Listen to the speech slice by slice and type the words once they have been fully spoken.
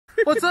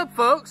What's up,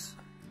 folks?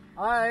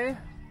 I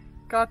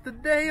got the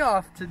day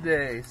off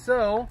today,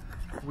 so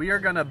we are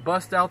gonna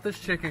bust out this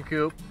chicken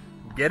coop,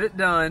 get it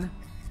done,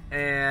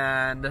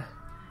 and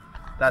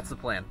that's the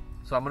plan.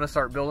 So I'm gonna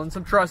start building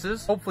some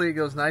trusses. Hopefully it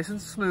goes nice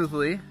and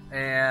smoothly,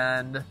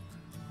 and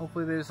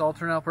hopefully they just all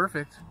turn out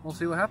perfect. We'll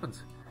see what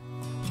happens.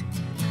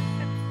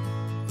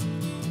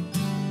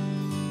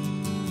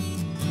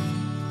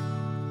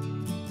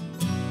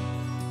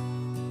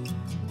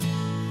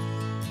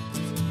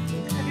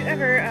 Have you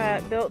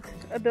ever built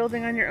a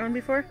building on your own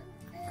before?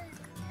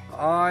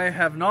 I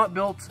have not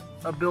built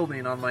a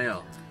building on my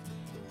own.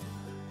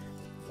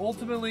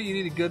 Ultimately, you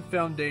need a good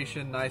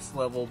foundation, nice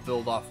level,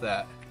 build off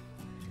that.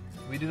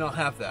 We do not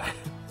have that.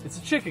 It's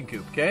a chicken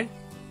coop, okay?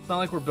 It's not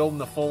like we're building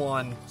the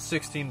full-on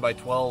 16 by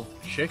 12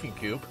 chicken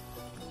coop.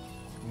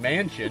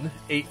 Mansion,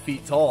 8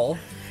 feet tall,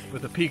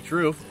 with a peaked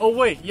roof. Oh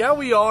wait, yeah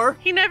we are!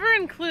 He never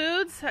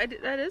includes, that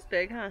is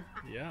big, huh?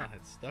 Yeah,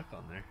 it's stuck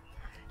on there.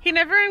 He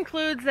never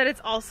includes that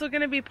it's also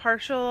going to be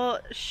partial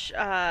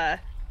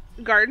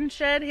garden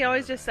shed. He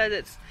always just says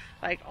it's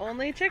like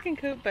only chicken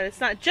coop, but it's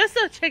not just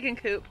a chicken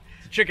coop.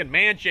 It's a chicken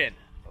mansion.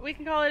 We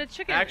can call it a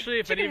chicken. Actually,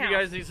 if any of you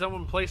guys need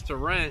someone place to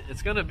rent,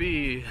 it's going to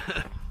be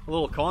a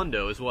little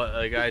condo is what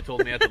a guy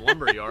told me at the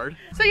lumber yard.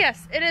 So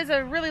yes, it is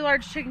a really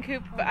large chicken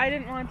coop, but I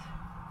didn't want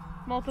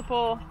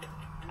multiple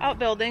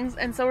outbuildings,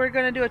 and so we're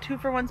going to do a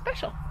 2-for-1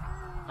 special.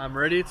 I'm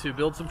ready to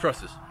build some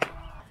trusses.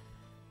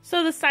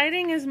 So the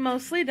siding is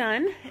mostly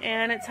done,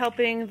 and it's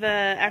helping the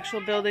actual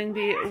building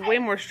be way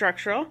more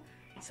structural.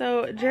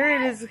 So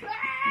Jarrod is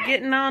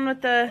getting on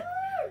with the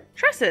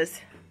trusses.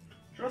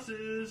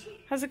 Trusses.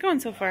 How's it going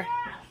so far?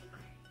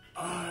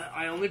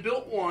 I only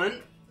built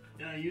one,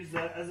 and I used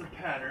that as a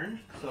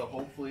pattern. So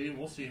hopefully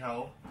we'll see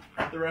how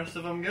the rest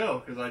of them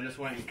go, because I just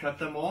went and cut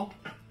them all.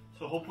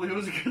 So hopefully it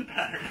was a good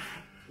pattern.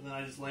 And then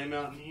I just lay them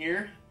out in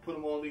here, put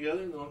them all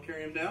together, and then I'll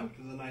carry them down,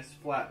 because a nice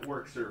flat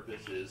work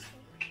surface is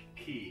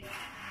key.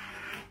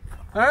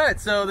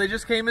 Alright, so they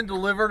just came and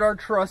delivered our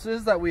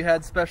trusses that we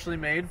had specially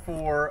made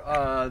for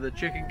the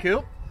chicken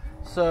coop.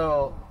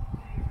 So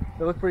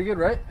they look pretty good,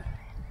 right?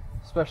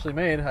 Specially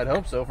made, I'd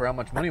hope so, for how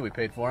much money we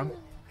paid for them.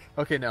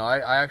 Okay, no,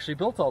 I actually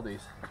built all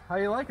these. How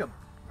you like them?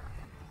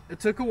 It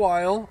took a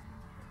while.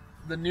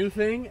 The new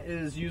thing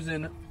is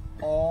using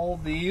all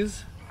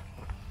these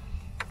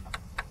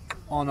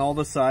on all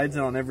the sides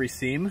and on every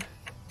seam.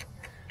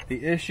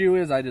 The issue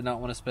is I did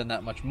not want to spend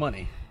that much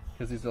money,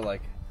 because these are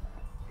like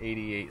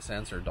 88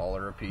 cents or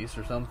 $1 a piece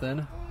or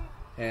something.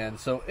 And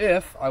so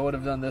if I would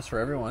have done this for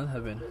everyone,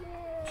 have been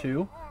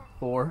 $2,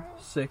 $4,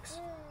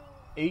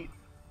 $6,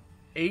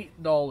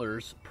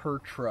 $8 per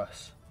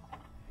truss,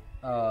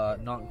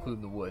 not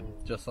including the wood,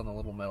 just on the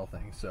little metal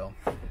thing.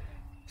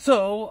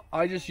 So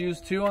I just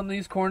used 2 on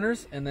these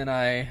corners, and then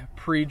I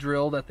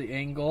pre-drilled at the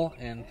angle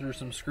and threw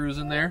some screws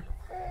in there.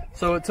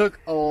 So it took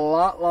a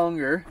lot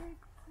longer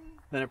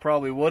than it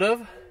probably would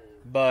have,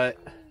 but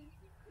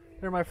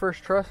they're my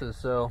first trusses.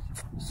 So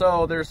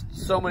there's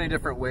so many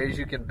different ways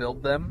you can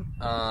build them.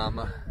 I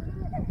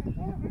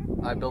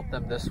built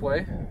them this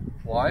way.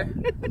 Why?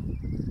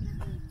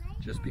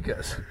 Just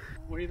because.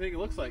 What do you think it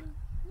looks like?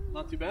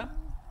 Not too bad?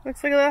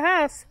 Looks like a little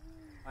house.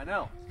 I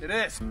know, it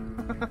is.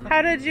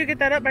 How did you get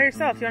that up by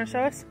yourself? You want to show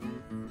us?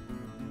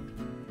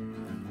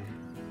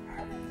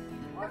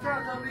 Watch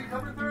out, Toby,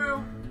 coming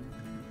through.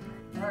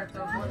 Alright,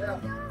 Toby, watch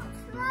out.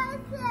 I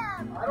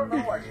don't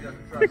know why she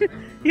doesn't trust me.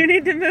 You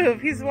need to move.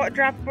 He's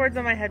dropped boards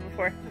on my head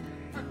before.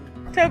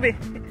 Toby.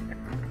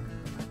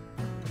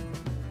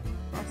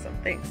 Awesome,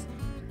 thanks.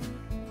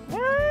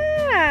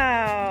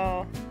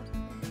 Wow.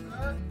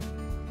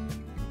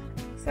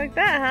 It's like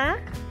that, huh?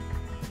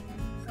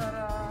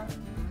 Ta-da.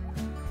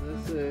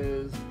 This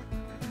is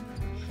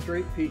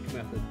straight peak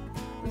method.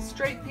 The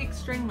straight peak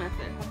string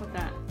method. How about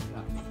that?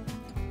 Yeah.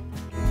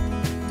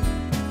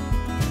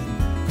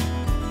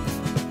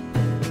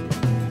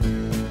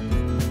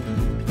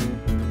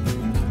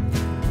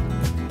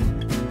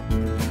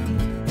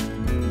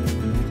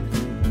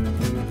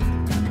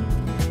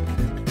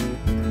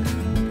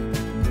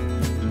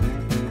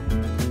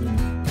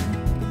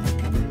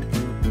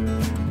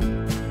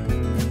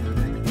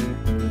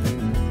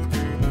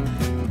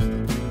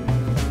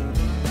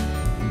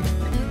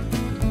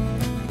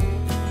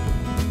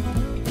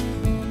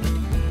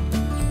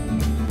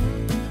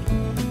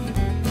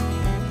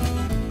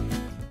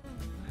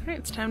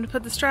 It's time to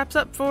put the straps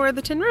up for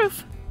the tin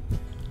roof.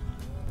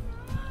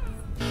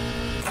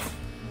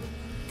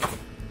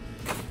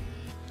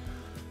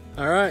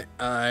 Alright,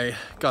 I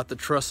got the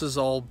trusses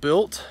all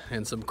built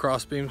and some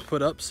cross beams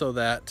put up so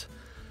that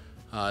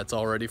it's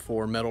all ready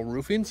for metal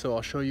roofing. So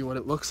I'll show you what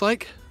it looks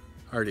like.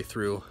 I already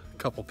threw a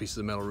couple pieces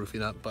of metal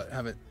roofing up, but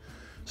haven't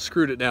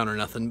screwed it down or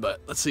nothing.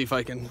 But let's see if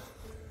I can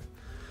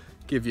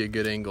give you a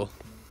good angle.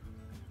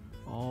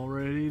 All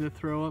ready to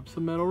throw up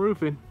some metal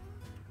roofing.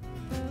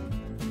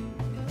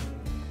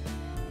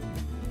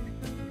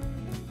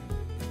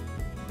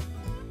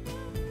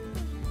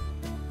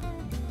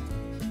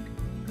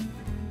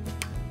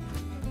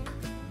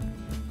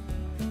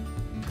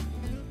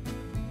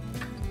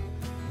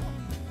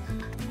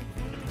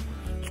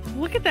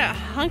 Look at that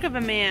hunk of a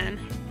man.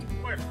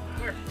 Where?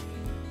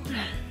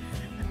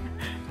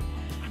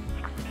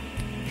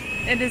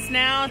 It is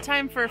now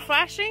time for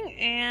flashing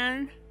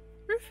and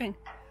roofing.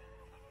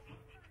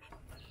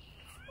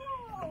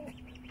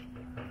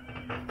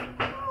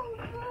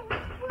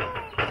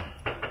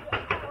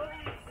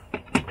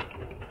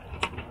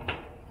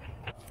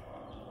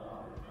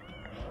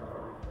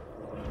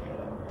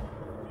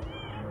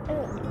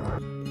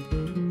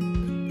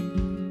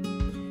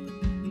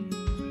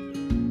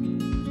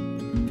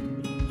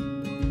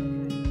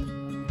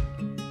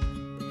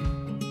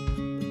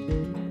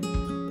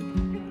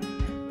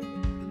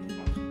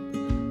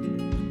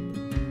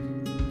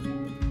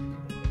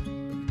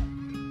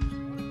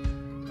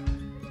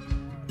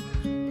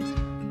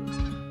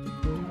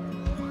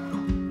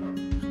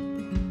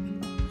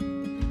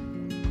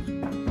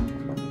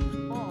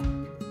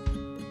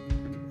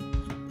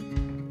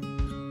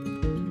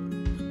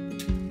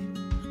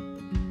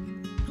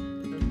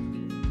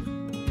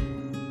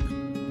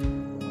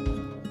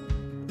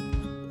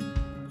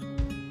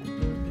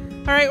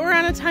 All right, we're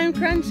on a time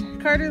crunch.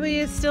 Carter Lee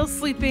is still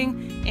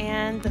sleeping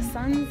and the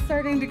sun's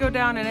starting to go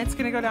down and it's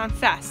gonna go down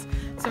fast.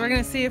 So we're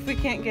gonna see if we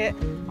can't get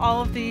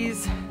all of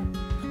these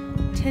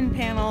tin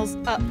panels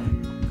up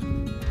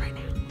right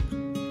now.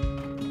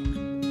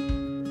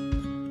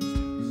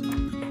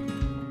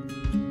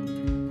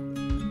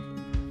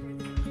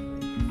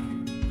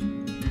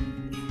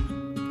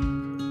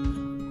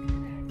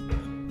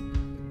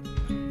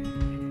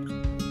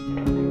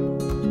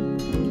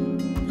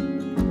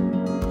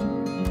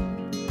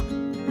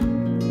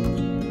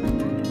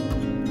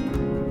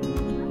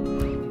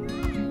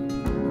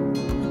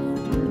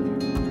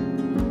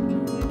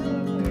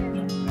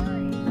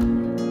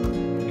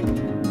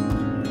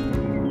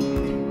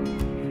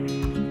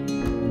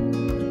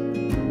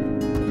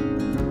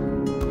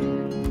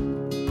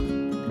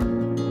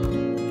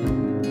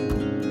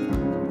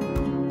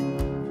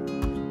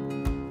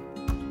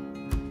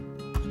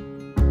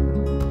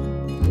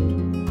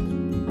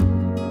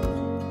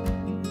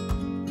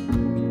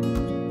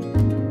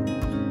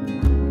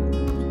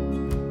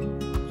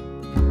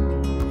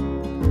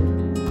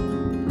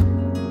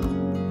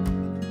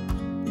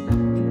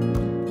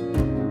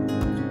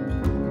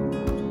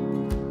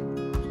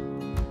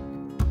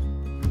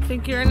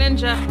 Think you're a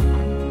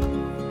ninja.